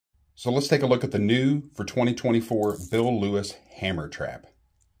So let's take a look at the new for 2024 Bill Lewis hammer trap.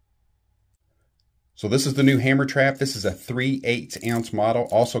 So this is the new hammer trap. This is a 3/8 ounce model.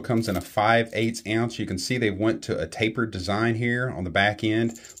 Also comes in a 5/8 ounce. You can see they went to a tapered design here on the back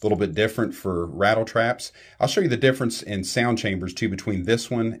end. A little bit different for rattle traps. I'll show you the difference in sound chambers too between this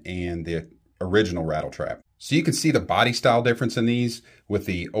one and the original rattle trap. So you can see the body style difference in these with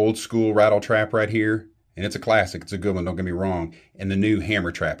the old school rattle trap right here. And it's a classic. It's a good one, don't get me wrong. And the new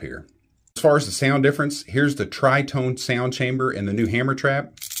hammer trap here. As far as the sound difference, here's the tritone sound chamber in the new hammer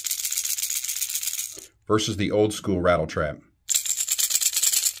trap versus the old school rattle trap.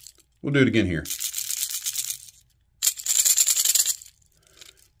 We'll do it again here.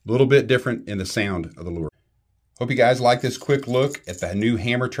 A little bit different in the sound of the lure. Hope you guys like this quick look at the new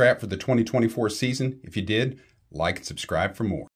hammer trap for the 2024 season. If you did, like and subscribe for more.